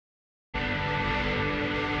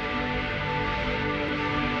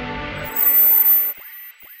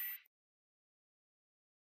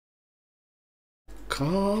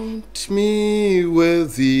Count me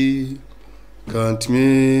worthy, count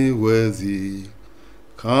me worthy,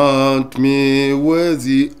 count me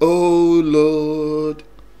worthy, O Lord.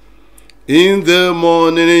 In the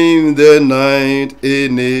morning, in the night,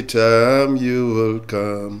 any time you will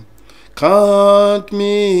come. Count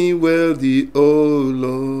me worthy, O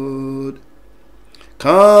Lord.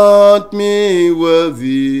 Count me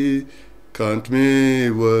worthy, count me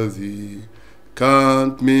worthy,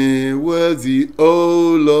 count me worthy,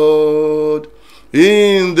 O Lord.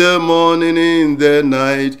 In the morning, in the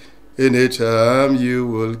night, anytime you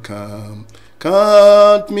will come.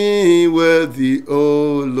 Count me worthy,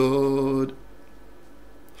 O Lord.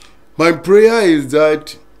 My prayer is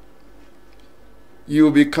that you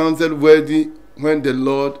will be counted worthy when the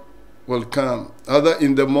Lord will come, either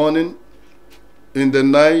in the morning, in the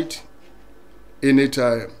night,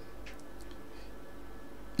 anytime.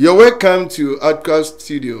 You're welcome to Adkwart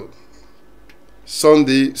Studios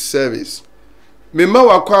Sunday service. Mema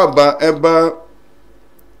wakwa eba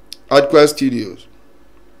Adkwart Studios.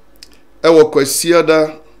 Ewo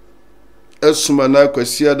kwasiada esumana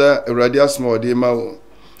kwasiada Awurade asma ode mawo.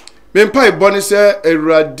 Mempa iboni se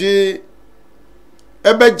Awurade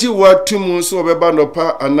ebeji watumu so obeba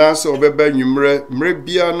nopa anase obeba nwumre mre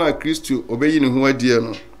bia na Kristo obeyi ne ho adie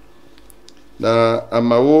no. Na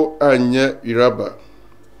amawo anye iraba.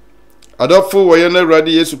 Adofo woye na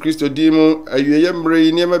Awurade Yesu Kristo dimu ayeye mre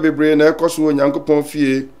yi niema bebre na ekoso Onyankopon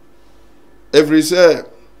fie. Every say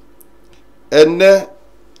enne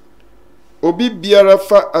obi biara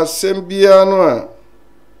fa asem bia no a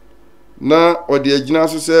na ode agina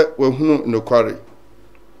so se wahunu nokware.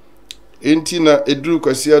 Enti na eduru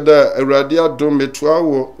kwasiada Awurade adom metoa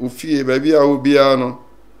wo ofie ba bia wo bia no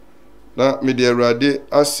na me de Awurade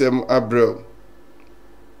asem abrel.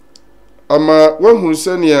 Ama wahunu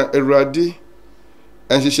sania Awurade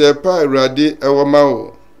enhihye pa Awurade ewo ma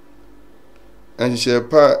wo. Enhihye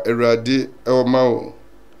pa Awurade ewo ma wo.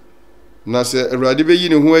 Na se Awurade beyi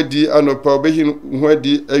ne ho adi anopa obeyi ne ho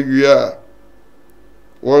adi awia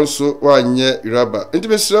wonso wanye iraba. Enti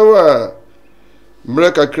mesrewo a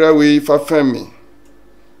mre kakra we fa fami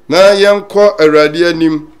na yenko Awurade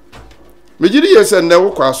anim. Megiri yese na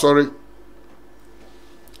wo kwa asori.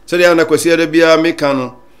 Se ya na kwasiada bia meka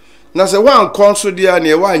no. Na se wan konso dia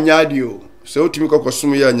na wa anya ade o. Se otimi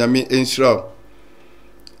kokosom ya nyame enhira.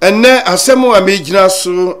 Enne asemu a megina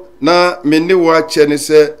so na meni wa che ne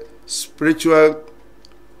se spiritual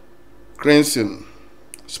cleansing.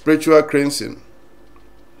 Spiritual cleansing.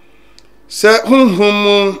 Se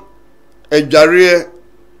hunhum edware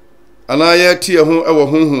anaye tie ho ewo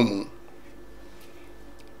hunhum.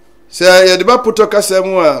 Se ye de ba putoka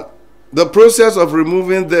semu a the process of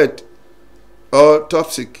removing that or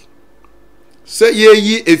toxic. Se ye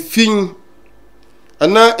yi efin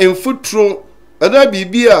ana enfutro ana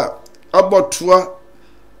bibia abotoa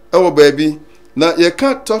ewo baabi na ye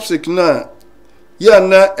ka toxic na ya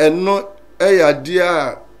na eno eyade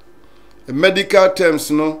a medical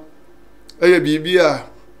terms no eye bibia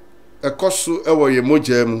ekoso ewo ye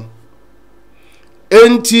moja mu.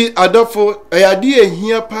 Enti adofo eyade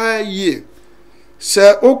ehia pa ye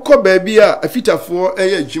se ukọ baabi a afitafo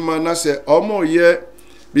eye adwuma na se omo ye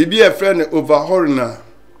bibia friend overhaul na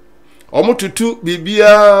omo tutu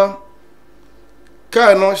bibia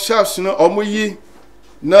ka no shafts no omo yi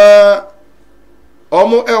na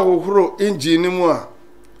omo ehohoro engine mu a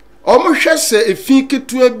omo hwese efin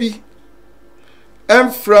ketua bi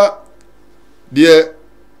emfra de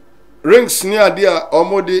rings ni ade a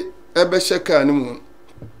omo de ebe sheka ni mu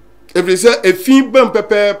every say efin bam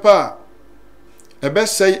pepepa ebe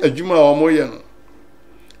say adwuma omo ye no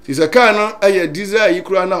tisa ka no aye diesel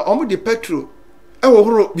yikura na omo de petrol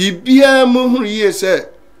ehohoro bibia mu huru ye se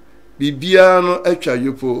bibia no atwa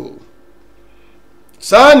yopo.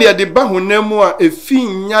 Saa ne de ba honam a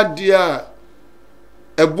efin nyade a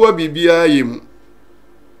eboa bibia yim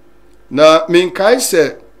na menkai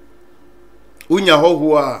se unya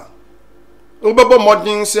hoho a obebo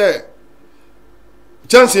modern se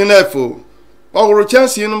chance na efo ohoro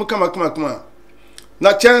chance no kama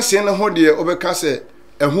na chance no ho de obeka se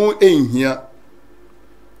eho enhia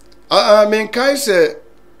menkai se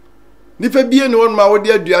nipa bie ne won ma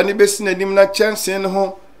wode aduane besi nanim na chance no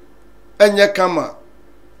ho enye kama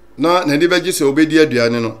na de beje se obedi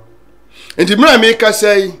aduane no. Enti mra me ka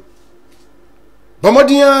sei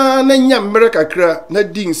bamodia na nya mre kakra na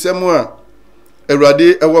di nsem a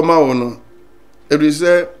Awurade ewo ma wo no edu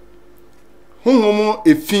se honhom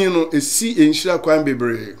efin no esi enhira kwan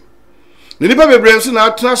bebre ne nipa bebre nso na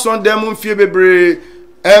atena so dem mfie bebre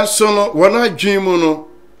enso no wona adwen mu no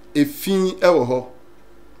efin ewo ho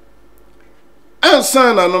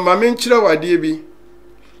ansa na no ma me nkyira wade bi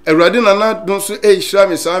Awurade nana don so ehira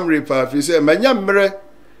me samre pa fi say manya mmere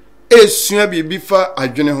esua bibi fa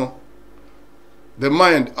adwene ho the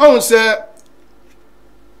mind on say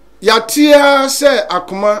yatia say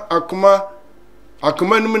akoma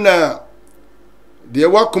num na de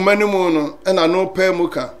wakoma num no na no pa mu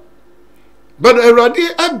ka but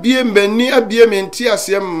Awurade abie mani abie menti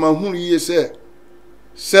ase mahu yiye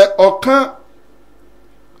say oka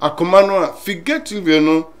akoma no a figurative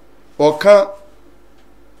no oka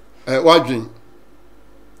wadwin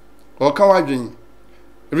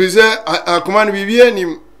rize akoma no bibie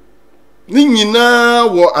ni nyina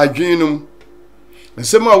wo adwin num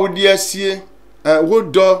nsem a wodi asie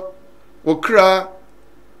wodo wokra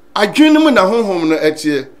adwin num na honhom no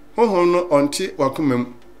atie honhom no onte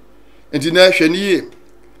wakomam enti na hwani ye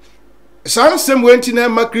sansem wenti na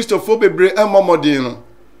ma Christopher bebre amomodin no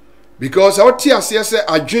because awoti ase se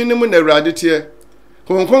adwin num na Awurade tie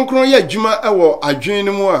konkron ye adwuma ewo adwin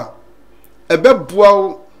num a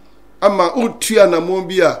ebeboa ama otua na mo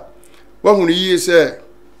bi a wahunu yi se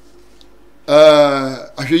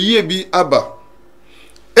ahweye bi aba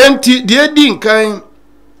enti de di nkan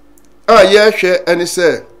a ye hwe ene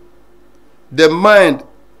se the mind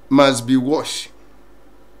must be washed.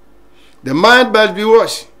 The mind must be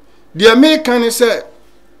washed. The American say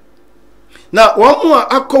na one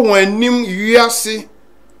akọ wanim wiase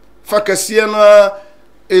fakasie na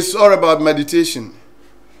is all about meditation.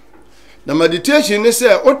 The meditation is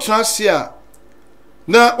say o transia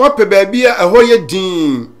na wape babia ahoye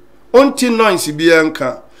din onti noise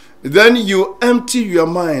bianka then you empty your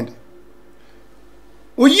mind.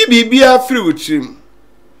 Oyi bibia free with him.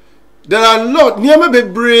 There are a lot niama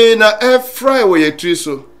bebre na air fry we yetri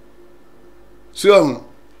so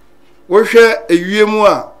wo hwe ewiemu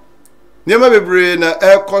a niama bebre na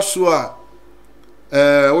air koso a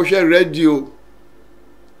wo hwe radio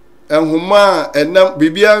enhuma enam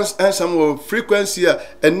bibia ansam wo frequency a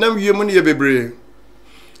enam wiemu ne ye bebre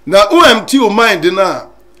na o empty your mind na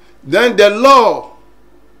then the law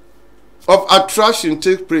of attraction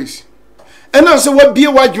takes place. And also what be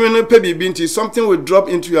what you know pe something will drop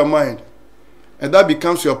into your mind and that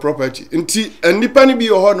becomes your property. Until and nipa be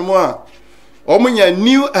your home more omunya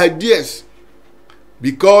new ideas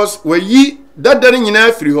because when ye that doesn't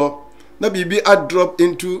in free her na bibi a drop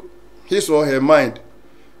into his or her mind.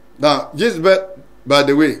 Now just by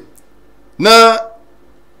the way now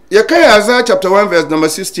Isaiah chapter 1 verse number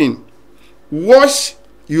 16 wash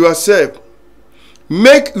yourself,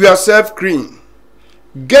 make yourself clean,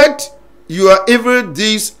 get your evil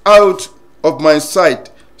deeds out of my sight,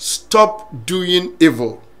 stop doing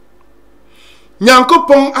evil.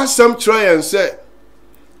 Nyankopon asam try and say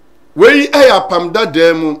we ayapam da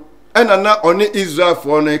demu enana oni Israel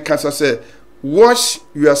for no kasa say wash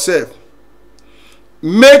yourself,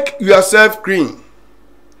 make yourself clean,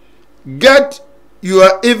 get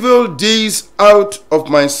your evil deeds out of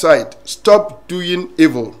my sight, stop doing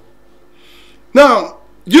evil. Now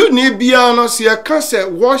you need biano see say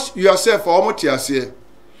wash yourself for omotiase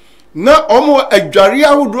na omo adware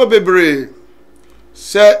ahodo bebre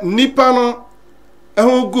se nipa no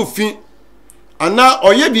ehun gufi ana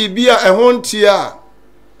oye bibia ehun ntia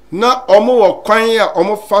na omo wo kwan a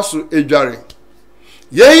omo faso adware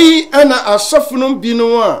yei ana asofunu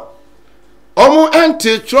binu a omo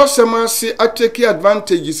ente trosemase atake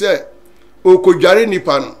advantage se okodware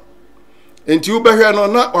nipa no enti ubehwe no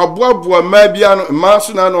na aboaboa ma bia no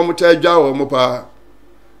maso na no mota adwa wo mo pa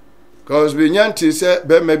cause be nyanti se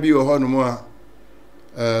be ma bi wo ho no mo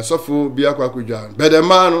a sofo bia kwa kodwa bede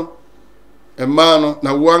ma no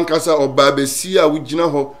na wankasa oba besi a wugina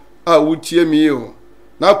ho a wutie mi o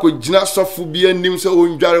na akogina sofo bia nim se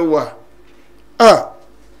ondware wa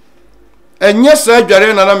enye sa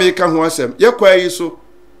adware na me ka ho asem ye kwa yi so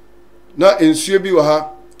na ensuo bi wo ha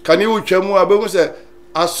kane wutwamu a be hu se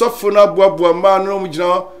asofo na boaboa ma no mu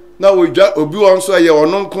gina na wodwa obi won so ye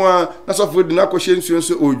ono nko a na sofo di na kohye nsuo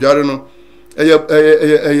so odware no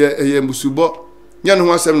eye musubo nya no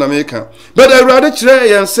ho asem na me ka but Awurade kire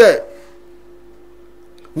yen say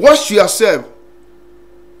wash yourself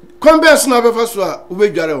converse na befa so a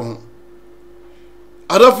obedware wo ho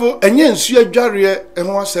adofo enye nsuo adware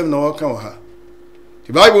ho asem na wo ka wo ha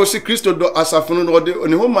the Bible say Christo do asafo no ode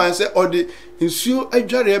oni ho man say ode nsuo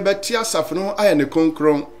adware beti asafo no aye ne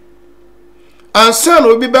konkron ansa na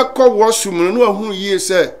obi bekọ washroom no ahunu yie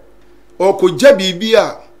say okogya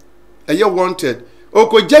bibia eye wanted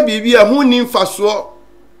okogya bibia hu ni mfaso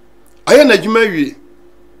aye na dwuma wie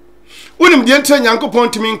unim de ntra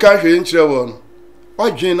Nyankopon timi nka hwe nkyere wo no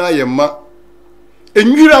wadwen na aye ma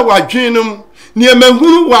enwira wadwen num ne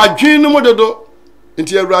emahunu wadwen num dodo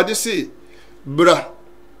nti Awurade say bra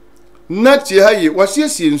na tie ha ye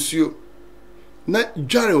wasiesie nsuo na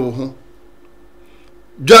dware wo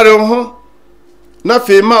ho na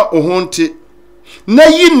fema wo ho nte na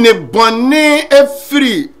yi ne bone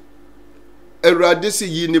afiri Awurade se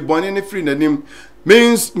yi ne bone ne firi nanim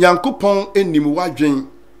means Nyankopɔn enim wadwen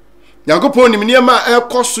Nyankopɔn nim niema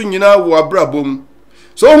ekoso nyina wo abrabom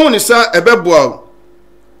so hu ne sa ebeboa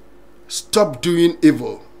stop doing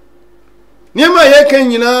evil niema ye kan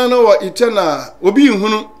nyina no wo itena obi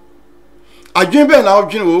nhunu adwen be na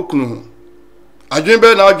odwen wo kunu ho adwen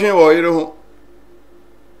be na odwen wo yire ho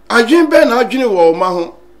adwen be na odwen wo ma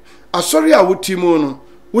ho asori a wotimu no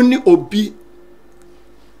woni obi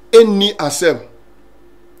eni asem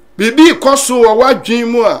bibi koso wo wadwen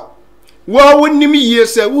mu a wo wonim yie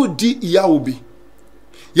se wodi yawobi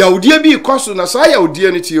yawodie bi koso na sa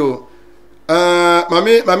yawodie ne ti o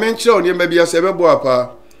mame nkyere oni ma bia se bebo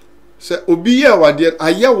apa se obi ye wade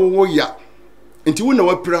aye wo ya enti wo na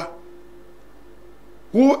wapira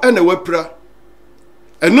wo ena wapira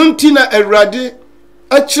enu nti na Awurade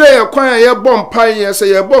akire ye kwan ye bompai se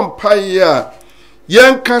ye bompai a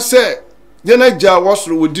yenka se ye na gya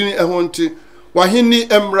wosoro wodini eho nti wahini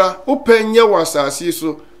emra openye wasase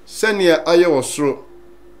so sene aye wosoro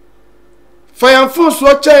fayanfo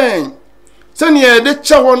so chen sene de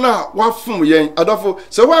cha wona wafum yen adofo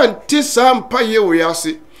se wanti sampa ye wo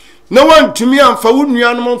yase na wantumi amfa wo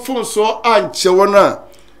nuanom mfonso anche wona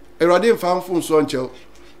Awurade mfa mfonso anche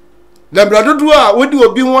da bradodo a wodi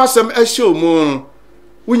obi ho asem ehye omu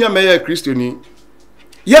wunya meye kristoni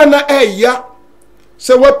ya na eya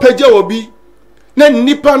se wapaja obi na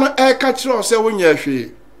nipa no eka kire se wonya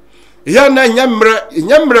hwe ya na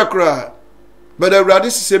nyamre kra bada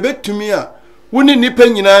Awurade se betumi a woni nipa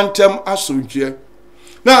nyina ntem asodwe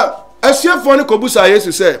na asiafo ne kobusa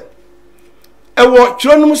Yesu se ewo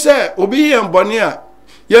chironum se obi ye mbone a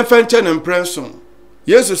ye fenche ne mprenson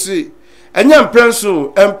Yesu se enya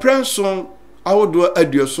mprenson awodo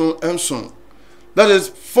aduoson enson that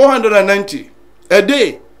is 490 a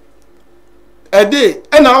day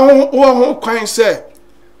ena ho kwan se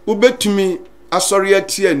ubetumi asori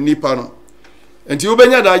atie nipa no enti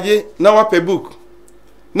ubenya daje na wape book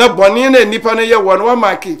na bone na nipa no ye won wa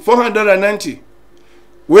marki 490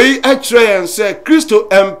 we actually say Kristo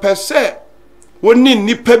empese woni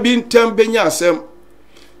nipa bi ntem benya asem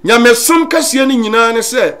nyamesom kase ni nyina ne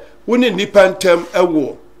se woni nipa ntem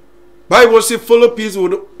ewo Bible say follow peace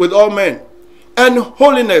with all men and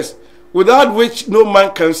holiness without which no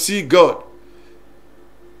man can see God.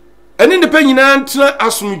 And in the nyina ntra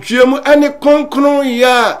asomdwe mu ane konkron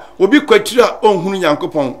ya obi kwatira onhunu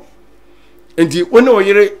Nyankopɔn enti woni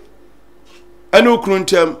oyire ane okunu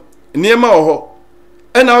ntem niema oho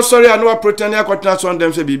ena osori anu aprotani akwatena so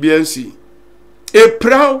ndem se bibiansi e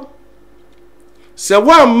proud se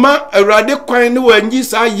wa ma Awurade kwan ne wanyi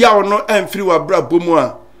sa yaw no amfiri wa brabomu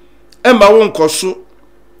a ema wo nkoso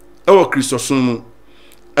ewo Kristoson mu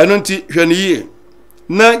eno nti hwene yi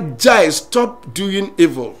na jai stop doing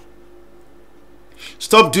evil.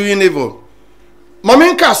 Stop doing evil.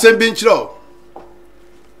 Mamenka se binchiro.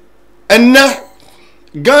 Enna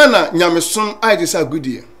Ghana nyamesom aidisa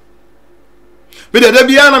goodie. Bide da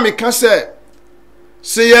bia na meka se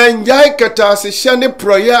yenjai kata se hye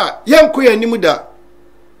proya yenko yanimu da.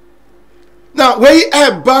 Na we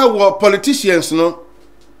eba wo politicians no.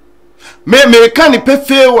 Me ka ni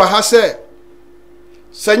pefe wa ha se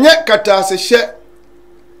nye kata se hye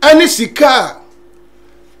ani sika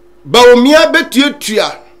baomia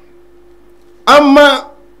betuatua ama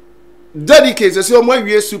dedicate se o mo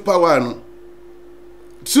awie super one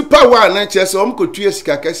na chese o mkotua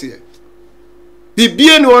sika kase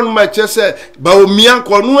bibie ni won ma chese baomia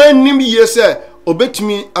ko no anim ye se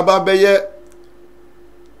obetumi ababeye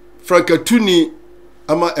frankatuni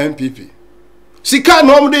ama MPP sika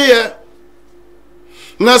no mde ye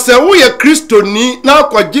na se wo ye kristoni na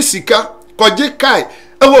kwaje sika kwaje kai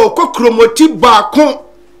ewo kokromoti baako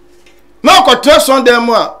na kwatre son dem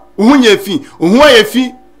a ohun yefi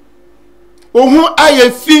ohun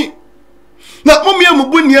ayefi na momia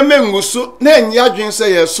mubu niema nguso na enye adwen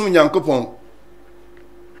se yeso Nyankopɔn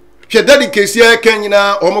hwe dedicacy e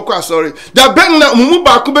kanyina omokɔ asori da ben na mumu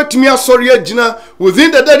baako betumi asori agina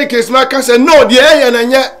within the dedicacy ma ka say no de eye na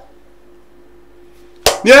nye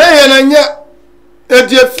e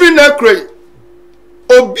de free na krai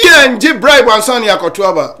obi anje bribe ansan yakoto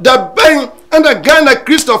aba da ben anda Ghana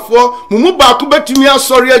Christopher mumu baako betumi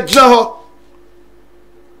asori agina ho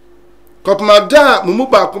kopmada mumu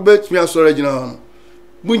baako betumi asori agina ho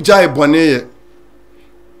bunjai boneye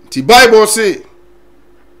ti Bible say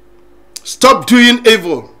stop doing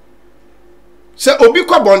evil. Say obi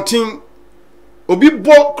kwa bontin obi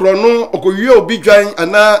bo krono okowie obi dwan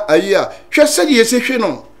ana ayi a hwe se de yesehwe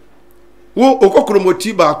no wo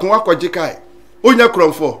okokromoti ba ko akogye kai onya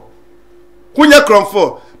kromfo kunya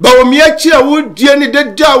kromfo ba wo mi achi a wo die ne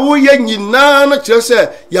deda wo ye nyina no kire se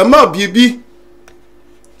ya ma bibi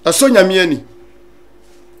asonya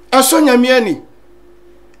miani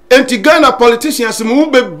enti Ghana politicians mu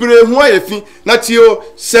bebre hu ayefi na tio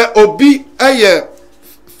se obi aye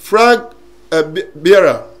flag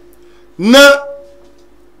bearer na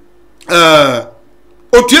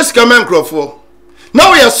otues kamen krofo na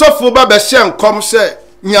we yasofo ba be hye nkom se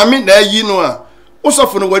nyame na ayi no a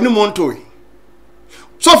osofo no wani montoi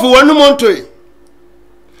sofo wani montoi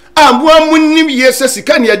amwa munnim yese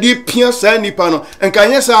sika ne ade pia saa nipa no enka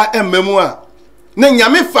nye saa emmemu a na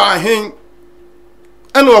nyame fa ahen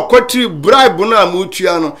ana okotiri bribe no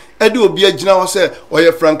amutua no ede obi agina ho se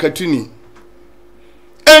oye frankatuni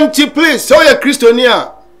enti please so ye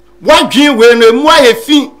kristonia wadwin we no emu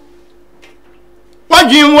ayefi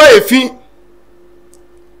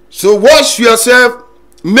so wash yourself,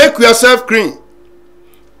 make yourself clean,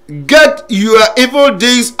 get your evil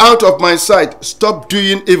deeds out of my sight, stop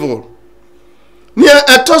doing evil. Near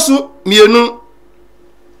etosu mienu,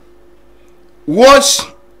 wash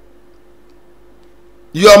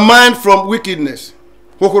your mind from wickedness.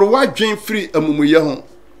 Hokoro wadwin free amumuye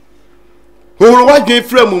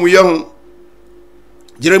ho.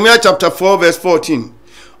 Jeremiah chapter 4 verse 14.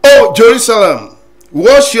 Oh Jerusalem,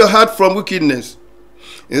 wash your heart from wickedness,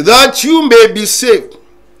 that you may be saved.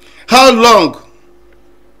 How long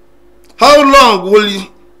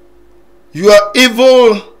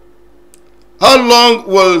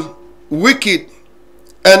will wicked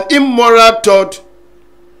and immoral thought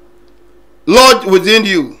lodge within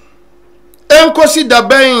you? Enkosi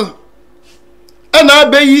daben ana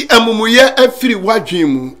abeyi amumuye afiri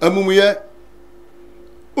wadwin amumuye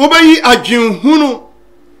obeyi adwin hunu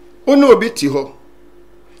ono obiti ho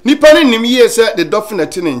nipa ne nim ye se the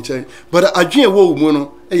definite ne nchen but adwen wo mu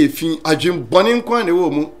no fi adwen bone nkwan ne wo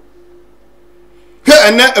mu hwe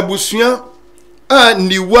ena abusua a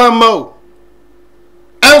niwa ma o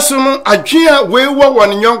anso no adwen a we wo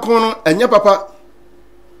won nyonko no enya papa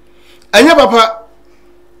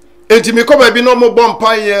enti me ko ba bi no mo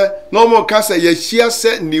bompa ye no mo kasa ye hia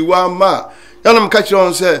se niwa ma yanam ka kire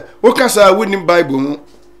on se wo kasa wo ni bible mu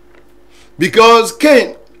because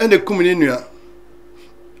Cain and the communion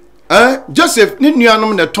Joseph ni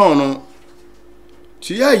nuanom na ton no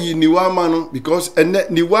ti ya yi niwa no because ene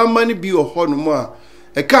niwa ma ni bi oho no mu a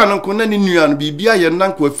e ka no ko na ni nuanom bi bia ye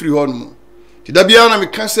nanko afiri ho no mu ti da bia na me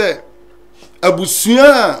ka se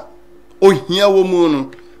abusua ohia wo mu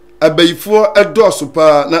no abayifo edoso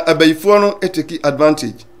pa na abayifo no eteki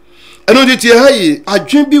advantage eno di ti hayi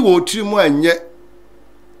adwen bi wo tiri mu anye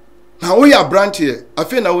na wo ya branch here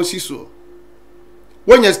afi na wo siso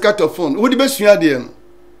wonye scatter phone wo di besua de no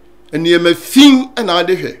eni emafin na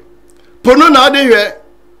adehwe pono na adehwe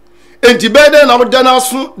enti bede na moda na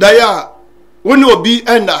so da ya woni obi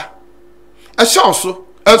enda a shawso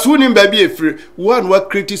asu ni ba bi efire one wa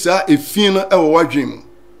criticize efin no ewo wadwem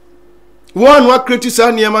one wa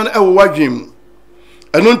criticize niema no ewo wadwem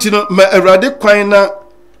eno ntino ma awrade kwan na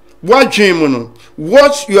wadwem no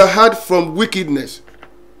watch your heart from wickedness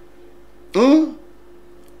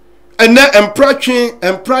and na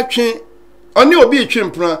empratchen oni obi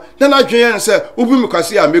etwempra na na dwen se obi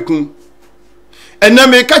mkwase amekum ena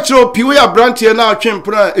me ka kire opi we abrantie na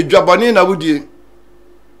atwempra edwabone na wudie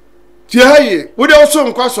tie haye wode oso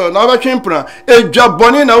nkwaso na abatwempra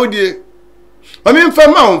edwabone na wudie mami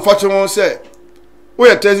mfama on foto won se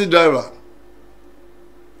we a taxi driver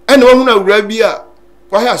ena wo huna wura bi a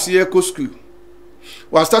wa ha se eco school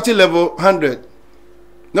wa starting level 100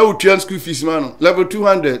 na wo school fees man level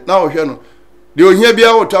 200 na wo hwe no de ohia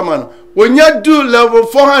bia wo tama no wonya do level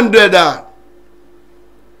 400 a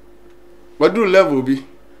wadu level bi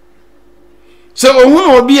se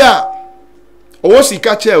ohun obi a owo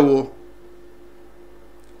sika chewo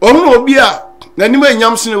ohun obi a nanim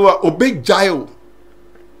enyam sene wa obegjaio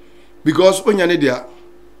because onya ne dia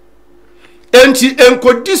enti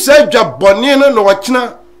enkodi se dwabone no no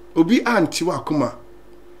wakena obi anti wa akoma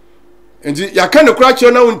enti yaka ne kura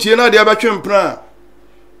che na wontie na de abatwempra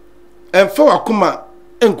emfa wakoma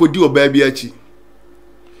enkodi oba bi achi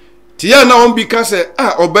tiya na on bi ka se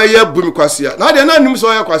oba ya bumi kwasea na de na nim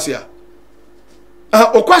so ya kwasea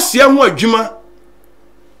okwasea ho adwuma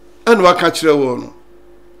anu aka kire wo no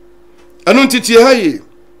anu ntiti haye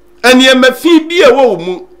ani emafi bi e wo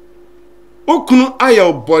mu okunu aya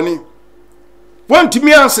obone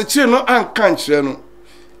wontimi anse kire no anka nkire no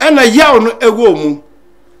ana yaw no ewo mu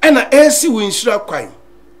ana esi winshira kwan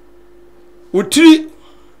utiri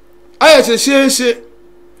aya se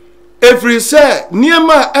every say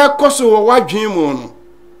niema ekoso wo wadwen mu no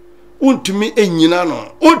untumi enyina no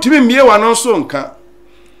untumi mie wa no so nka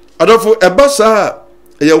adofo ebasa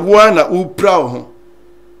ye wo na upra ho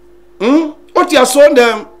oti aso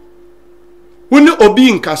ndem woni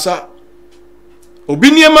obi nkasa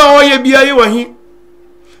obi niema oye bia ye wahi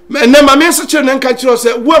na ma me se kire ne nka kire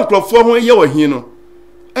se wo nkrofo ho ye wahi no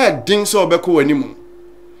din so obeko wanimu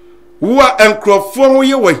wo nkrofo ho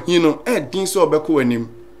ye wahi no din so obeko wanimu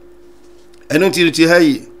eno tiriti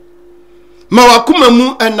hayi ma wakoma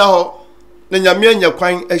mu ena ho na nyame anya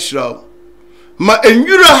kwan ahira ma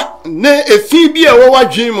enwura na efi bi e wo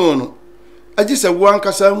wadwen mu no agi se wo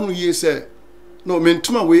ankasa hu yi se no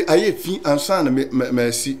mentuma we aye fi ansan na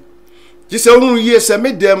maasi gi se hu yi se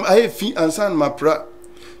medem aye fi ansan mapra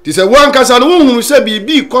ti se wo ankasa no hu se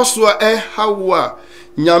bibi koso hawo a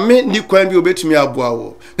nyame ni kwan bi obetumi aboa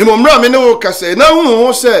wo ne mo mra me ne wo kasa na hu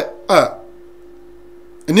ho se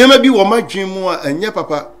niema bi wo madwen mu a enye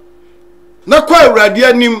papa na kwa awurade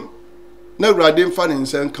anim na awurade mfa ne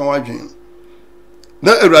nsen kan wadwen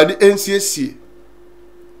na awurade ensiesie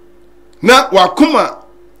na wakoma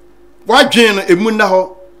wadwen no emu na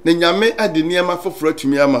ho na nyame ade niema foforo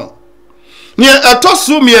atumi ama ne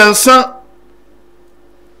atoso miensa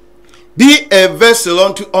be a vessel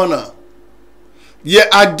unto honor ye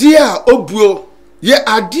adia obuo ye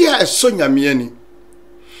adia eso nyame ani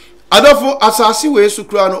adofo asasi we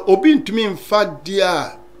sukura no obi ntumi mfa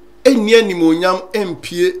dia eni animonyam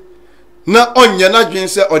empie na onye na dwen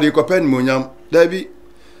se ode kopa animonyam dabi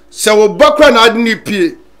se wo bakra na ade ni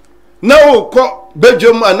pie na wo kọ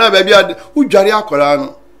bedwom ana ba bia udware akora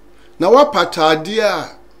no na wapata ade a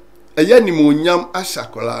eya animonyam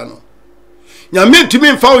asakora no nyame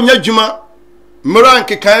ntumi mfa onya dwuma mra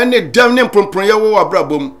nkekan ne dam ne mprompron ye wo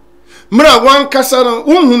abrabom mra wan kasa no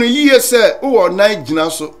wohunu yiye se wo na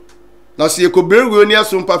gina so na se ekoberewe oni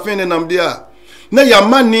aso mpafen ne namde a na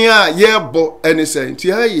yamane a yebo enise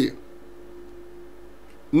nti haye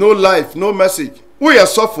no life no message we are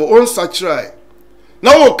suffer on satchrai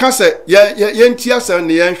na wo kase ye ntia asa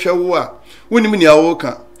ne ye nhwe wo a wonim ne awo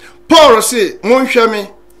ka Paul se monhwe me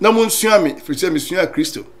na monsua me frise me sua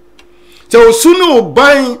Kristo te osunu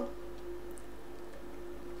ban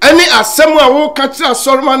ani asemu a wo ka tira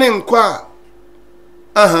sormane nkwa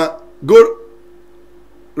go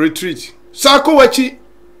retreat sako wachi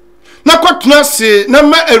na kwatuna se na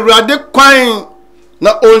ma awurade kwan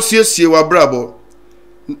na onsiesie wa brabo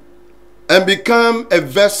and become a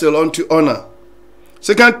vessel unto honor.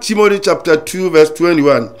 2 Timothy chapter 2 verse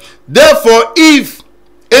 21. Therefore if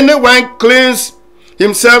anyone cleanse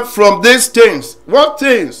himself from these things, what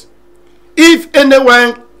things? If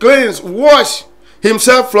anyone wash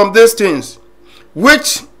himself from these things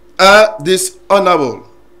which are dishonorable,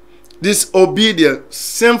 disobedient,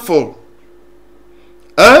 sinful.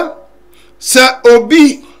 Sa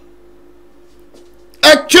obi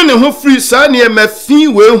atwene ho free sa ne mafi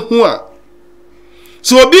we hu a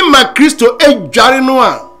so obi ma Kristo adware no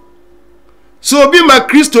a so obi ma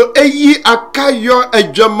Kristo eyi akayo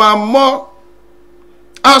adwamamo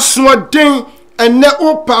asoden ene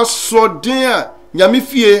opa soden a nyame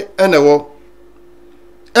fie enewo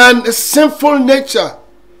and sinful nature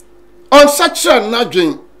on such a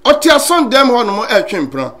nadwen oti asondem ho no mo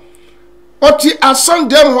etwempra oti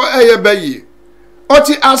asondem ho eye bayi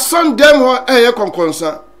oti asondem ho eye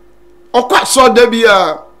konkonsa okwa soda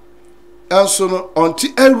bia anso no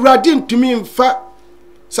onti awurade ntumi mfa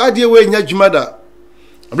sadie we nya dwumada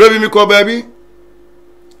abrabi mi ko baabi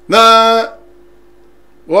na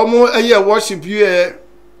wo mo eye worship you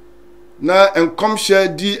na enkom share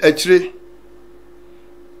di akire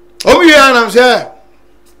obi ya na mse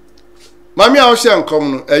mami a o she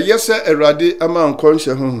enkom no eye se awurade ama nkon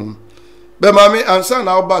hye honhom be mami ansa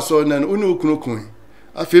na oba so na unu kunukun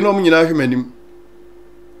afi no mnyina hwemanim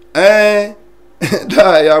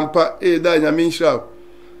da yampa da nyame nshira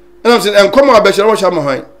na mse enkom a be hye wo hye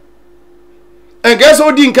mahan engese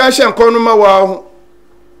odi nka hye enkom no ma wa ho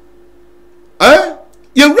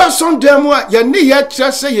ye wura son dem a ye ne ye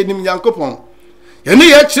kire se ye nim Nyankopon ye ne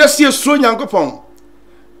ye kire se so Nyankopon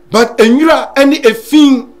but enwura ani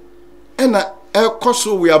efin ena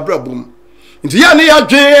ekoso we abrabum nti ya ne ya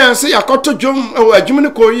dwen yan se yakoto dwom adwum ne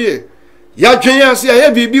koyie ya dwen yan se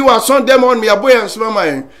ya bibi wa son dem on me aboyan so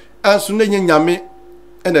man anso ne nyame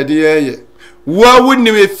ena de ye wa woni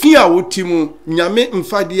efin a wotimu nyame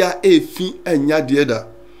mfade a efin anya de da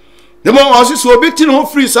de mo osi so obi ti no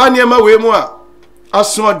free sa ne ma we mu a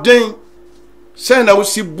asoden se na wo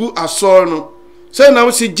si bu asor no se na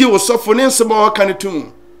wo si gi wo sofo ne nsema wo kan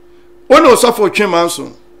tum wona wo sofo twema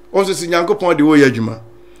nso on se Nyankopon de wo ya adwuma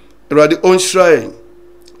Erade on shrine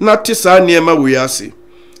na te saa niema we ase.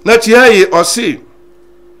 Na tiaye osi,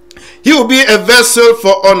 he will be a vessel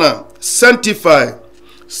for honor, sanctified,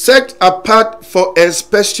 set apart for a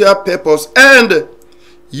special purpose, and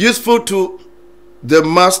useful to the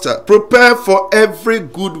master, prepared for every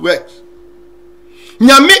good work.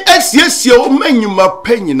 Nyame esiesie o manyuma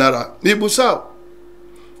panyinara nibusa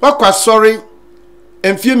wakwa sorry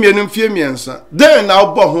emfiemienu mfiemiensa then na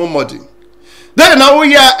obo ho modi then na wo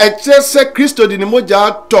ya ekyese Kristo di ni moja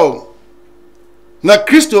ato na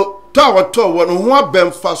Kristo to wo no ho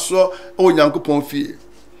abemfa so onyankopon fie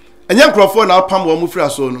enya nkrofo na apam wo mu firi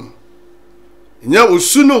aso no enya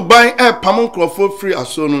osunu ban pam nkrofo firi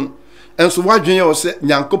aso no enso wadwen wo se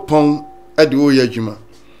nyankopon ade wo ya adwuma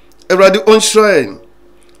Ewrade onshrain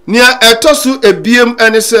nia etosu ebiem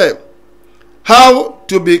ene say how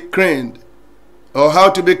to be cleansed or how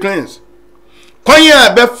to be cleansed.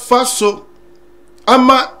 Kwanya be faso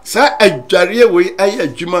ama sa adware we aye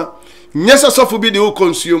adwuma nyesa sofo bi de wo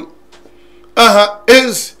consume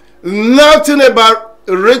is nothing about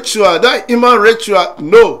ritual, that human ritual,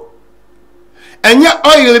 no. Enye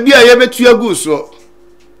oil bi aye betu agu so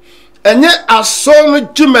enye aso no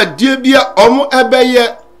dwumadie bia omo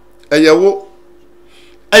ebeye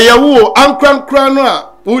eyewo ankrankra no a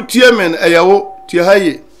utie men eyewo tie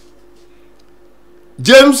haye.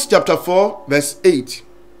 James chapter 4 verse 8.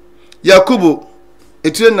 Yakubu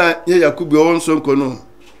etire na ye Yakubu onso nkono.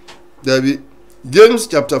 David. James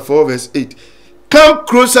chapter 4 verse 8. Come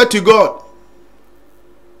closer to God.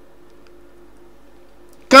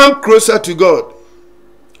 Come closer to God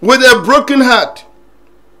with a broken heart,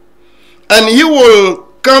 and he will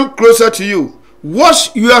come closer to you.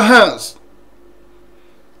 Wash your hands,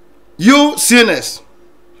 you sinners,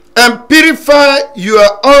 and purify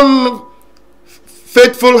your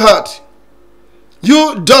unfaithful heart,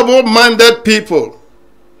 you double-minded people.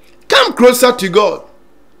 Come closer to God,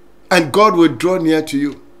 and God will draw near to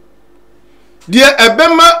you. Dear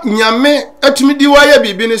ebema nyame atumi di waye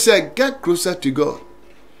bibi ni say get closer to God.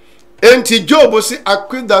 Enti Job say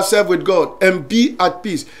acquaint thyself with God and be at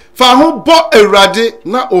peace. Fa ho bo Ewrade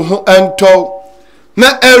na oho ento.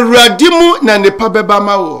 Na Ewrade mu na nepa beba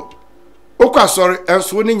ma wo. Okwa sorry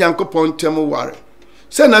enso ni Nyankopon temu ware.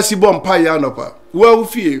 Se na si bo mpa ya nopa. Wa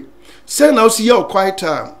ufie. Se na osi ya quiet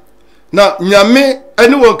time. Na nyame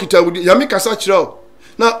ani won kitawudi nyame kasa kire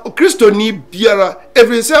na Kristo ni biara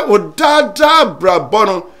every say odada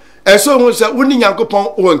brabono eso hu say woni Nyankopon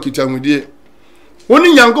won kitawudi.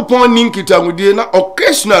 Woni Nyankopon ni nkitawudi na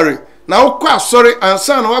occasionally na okwa sorry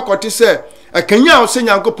ansa na wakote say akanya o se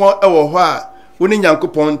Nyankopon ewo ho a woni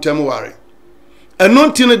Nyankopon temu ware. Eno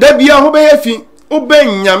ntino da bia ho be yafi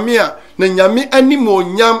oben nyame a na nyame animo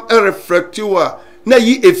nyam reflectiwa na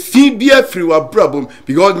yi efi bia firi wa brabom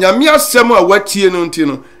because nyame asem a watie no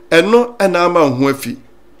ntino eno na ama ho afi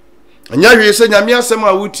anya hwe se nyame asem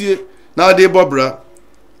a wutie na de bobra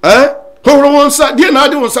horo wonsa die na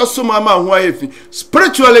de wonsa soma ama ho afi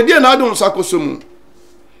spiritually die na de wonsa kosomu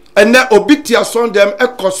ena obitia son dem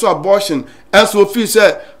ekoso abortion and so feel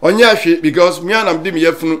say onya hwe because me anam de me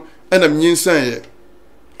yafunu enam nyinsan ye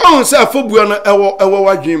on say afobua no ewo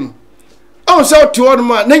wadwem on say to one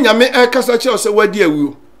man na nyame ekasa che say wadi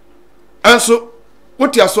awuo anso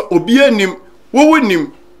wotia so obi anim wo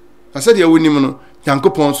wonim asa de wonim no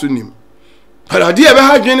Nyankopon so nim parade e be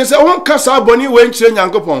ha dwen say won kasa aboni we nkyire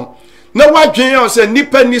Nyankopon na wadwen o say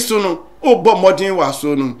nipa ni so no obo modern wa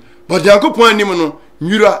so no but Nyankopon anim no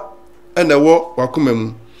nwura ena wo wakoma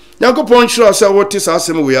mu Nyankopon sure say what is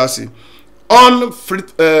asem we ase on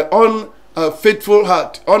faithful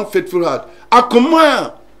heart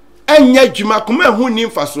akoma anya dwuma akoma hu ni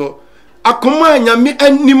mfaso akoma nyame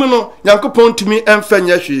anim no Nyankopon tumi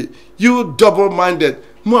emfanya hwe you double minded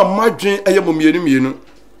mo amadwen ayemo mienu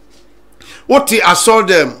what I saw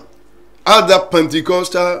them other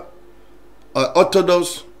Pentecostal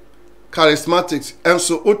Orthodox charismatics and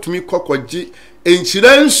so otumi kokwaji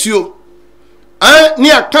enchiransuo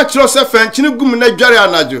ni akachiro se fanchini gum na dware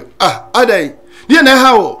anajo adai die na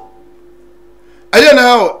hawo ade na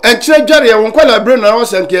hawo enchire dware ya won kwala bre na wo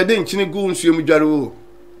sanke ade nchini gu nsuo mu dware wo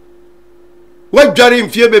wa dware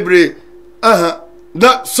mfie bebre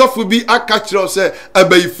na sofu bi akachiro se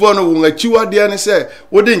abayifo no won achiwade ne se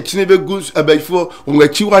wode nchini be gu abayifo won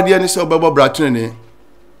achiwade ne se obabo bratene ne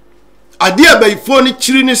ade abayifo ni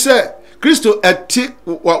chiri ni se Kristo eti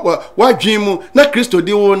wadwimu na Kristo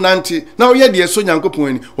di wo nanti na wo ye de so Nyankopon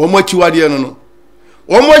ani wo mo achiwade no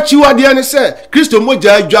wo mo achiwade ne se Kristo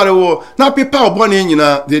moja adware wo na pepa obone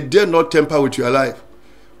nyina they dare not temper with your life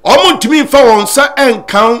omo ntimi fa won sa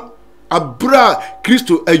enkan abra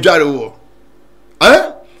Kristo adware wo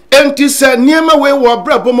Enti say niema we wo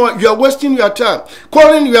brabo, you are wasting your time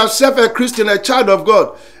calling yourself a Christian, a child of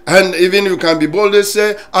God. And even you can be boldly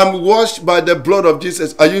say, I'm washed by the blood of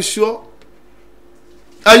Jesus. Are you sure?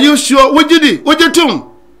 Are you sure? What did he? What did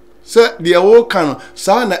you say? The whole can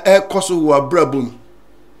sana air koso wa brabum.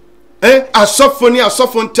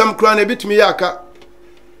 Asofoni tem kran a bit me yaka.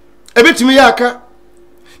 A bit me yaka.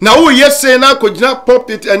 Now yes say na ko gina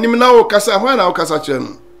pulpit anim na wo kasa ho na wo kasa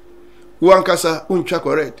chem. Wo ankasa untwa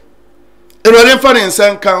correct. Erode fa ne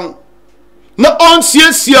nsan kan. No on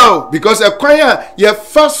CSO because a choir ye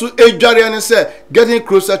fast to and say getting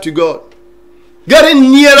closer to God,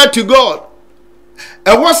 getting nearer to God.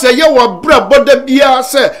 And what say ye wa bra boda bia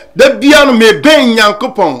say the bia no me ben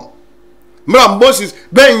Nyankopon. Mra Moses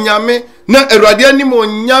ben nyame na Awurade anim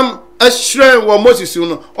onyam ahre wo Moses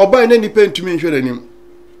no oba na nipa ntumi nhwere anim.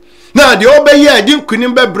 Now the obey didn't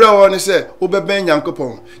kunim be bra one say obe ben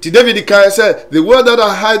Nyankopon. Ti David can say the word that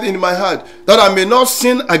I hide in my heart that I may not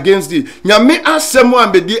sin against thee. Nyame asemo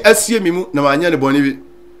ambedi asie mi mu na wanya ne boni bi.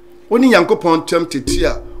 Oni Nyankopon tem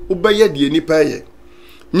tetia obeye de nipa ye.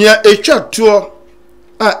 Nia etwa to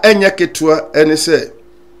a enye ketua ene say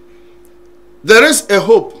there is a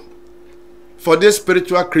hope for this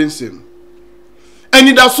spiritual cleansing. And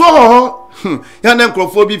it does so ya na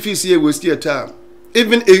nkrofo bi fi see waste your time.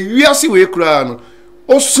 Even a wiase we kra no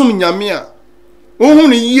osum nyame a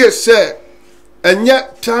ohun ye say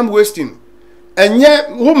enye time wasting enye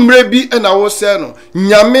wo mre bi na wo say no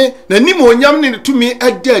nyame na nim onyam ne tumi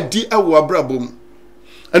adadi awo abrabom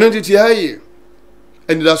eno titi haye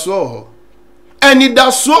and that's all and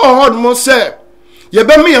that's all mo say ye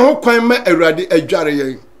be me ho kwan ma Awurade adware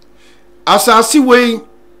yen asase we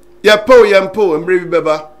ye po ye mpo mre bi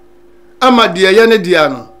beba ama de ye ne dia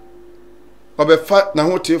no obefa na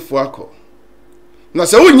ho tefo akọ na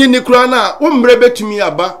se wonyi ni kura na wo mre betumi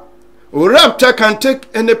aba o rapture can take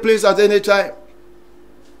any place at any time.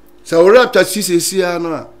 So o rapture sisi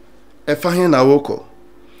no a e fa hin na woko.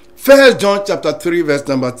 1 John chapter 3 verse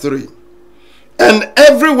number 3. And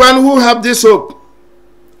everyone who have this hope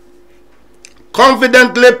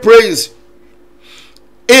confidently prays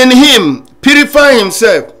in him, purify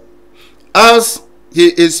himself as he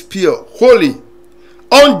is pure, holy,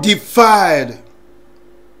 undefiled.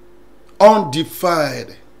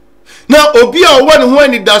 Now obia one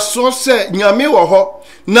when that so say nyame wo ho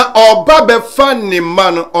na oba be fa ne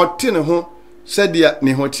man ote ne ho said dia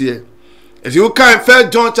ne ho tie. If you can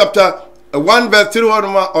 1 John chapter 1 verse 3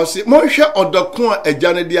 or say mo hwe odoko a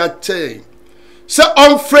agya ne dia tey se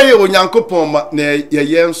on frey onyankopon ma na ye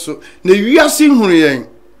yenso na wiase hunu yen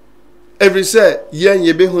every say yen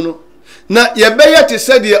ye be hunu na ye be yete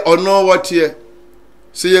said dia ono wote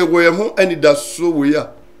se ye go ye ho ani da so wo ya.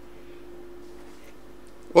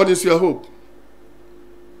 What is your hope?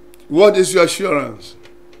 What is your assurance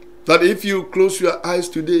that if you close your eyes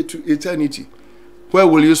today to eternity, where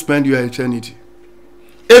will you spend your eternity?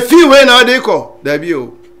 If you went out there, there be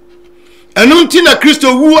you. And until na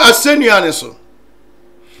Christo who ascend you aneso.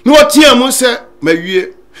 No what here mo say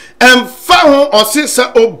mawie. And fa or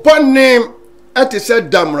say o born name at say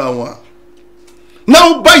damra wa.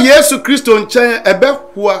 Now by Yesu Christo nchen ebe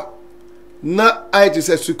hua na ai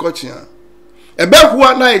say sukochia. Ebe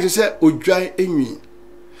hua na ai say odwan enwi.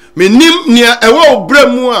 Menim nia ewo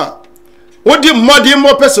obramu a wodi mmodi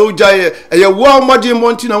mo pese ojaye eye wo mmodi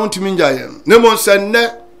mo nti na wontimi njaye ne mo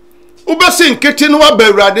nse ubese nkete no wa ba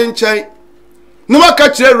Awurade nchen no maka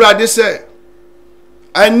kire Awurade say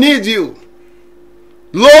I need you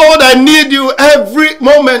Lord, I need you every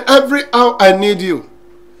moment, every hour. I need you.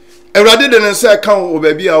 Awurade de nse kan wo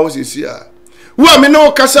ba bia wo sisi a wo a me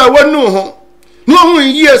no kasa wonu ho no hu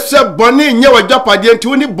yie se bone nye wajapade nti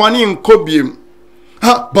woni bone nkobiem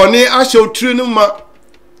ha bone ahye otri no ma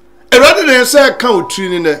Awurade de nse kan otri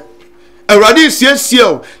ni ne Awurade siesie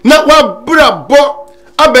o na wa brabo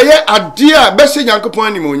abeye ade a be se Nyankopon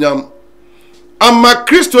anim onyam ama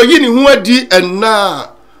Kristo yi ni hu adi enna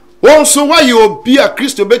won so wa ye obi a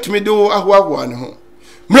Kristo betumi de wo ahoahoa ne ho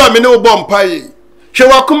mra me ne wo bom pai hwe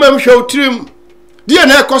wakoma hwe otrim die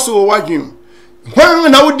na ekoso wo wadwem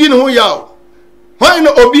hwan na wodi ne ho yaw hwan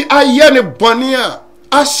na obi aye ne bone a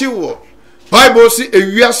ahyewo Bible si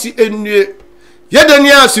ewiase enue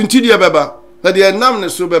yedani asintidi beba na de nam ne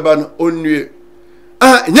so beba no onue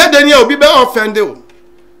yedani obi be offende wo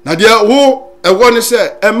na de wo ewo ne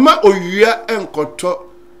se ema owia enkoto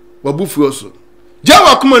wabufuo so ja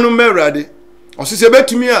wakoma no merade osise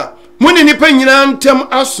betumi a muni nipa nyina ntem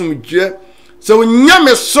asomdwe se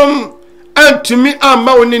onyame som antumi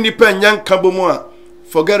ama woni nipa nyanka bomu a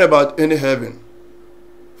forget about any heaven.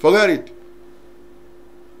 Forget it.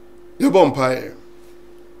 You vampire.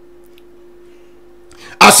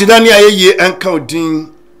 asidani ayeye enka odin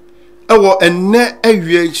ewo enne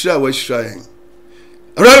awie nhyira wa hyiraen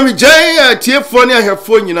rami jaya tiefo ne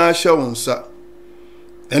ahefo nyina hye wonsa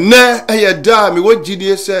enne ayeda me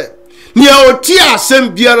wogidie se nia oti asem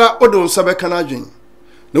biara odo nsa beka na adwen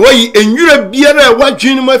na wayi enwura biara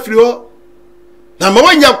wadwen mu afiri ho na ma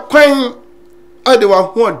wanya kwan ade wa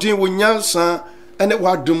ho odin wonyansa ene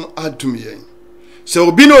wadum adum yen se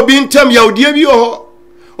obi na obi ntam yawdie bi ho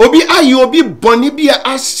obi ayi obi boni bi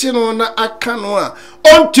ahye no na aka no a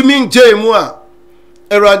ontumi njemu a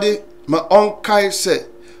erade ma onkai se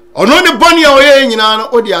ono ne boni a oye nyina no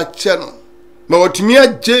odi ache no ma otumi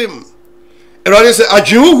ajem erade se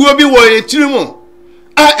adwenhu obi wo etirimu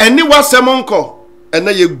a eni wasem nko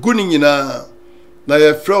ena ye guni nyina na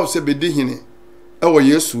ye frɛ se bedihini ewo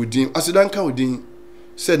Yesu din asidanka odin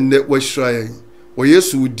se ne wahirayen wo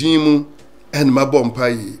Yesu din mu en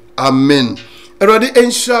mabompai amen erade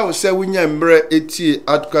enhyira se wonya mbre eti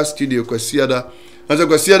Adkwart Studio kwasiada anza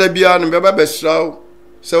kwasiada bia no beba besraw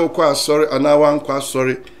se wo kwa asori ana wan kwa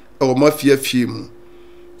asori ewo mafia mu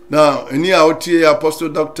na eni a otie Apostle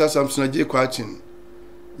Dr. Samson Aje Kwachin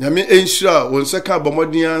nyame enhyira won seka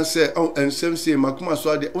bomodian se ensem se makoma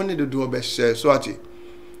so ade one dodo obehye so ati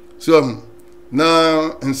so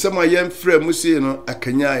na ensem ayem frɛ musie no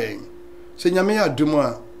akanya yen se nyame ya dum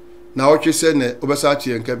a na otwe se ne obesa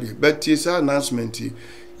ati enka bi betie sa announcement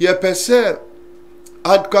ye pese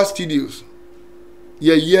Adkwart Studios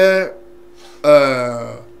ye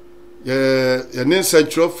ne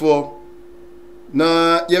centrofo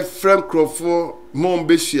na ye frem crofo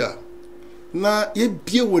mombeshia na ye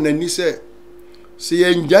bie wonani se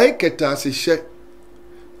ye njai keta se hye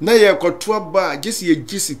na ye kotoa ba gisi ye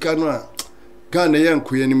gisika no a Ghana ye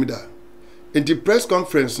nkoye nimda enti press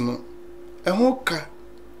conference no eho ka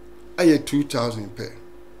aye 2000 pe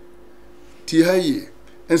ti haye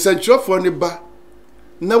ensantrofo ne ba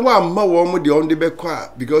na wa ma wo mo de on de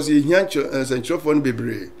bekwa because ye hia ensantrofo no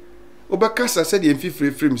bebre obekasa se de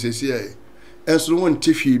mfifire frame sesi aye enso won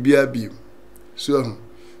tehwe bia bi so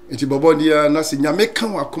enti bobodia na se nyame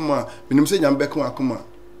kan wakoma menim se nyame bekan wakoma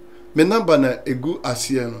me number na egu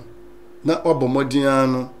asie no na obomodia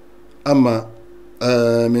no ama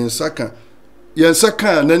me nsaka ye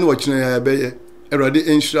nsaka na ni wakina ya beye erade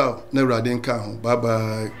enhyira na erade nka ho bye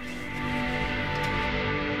bye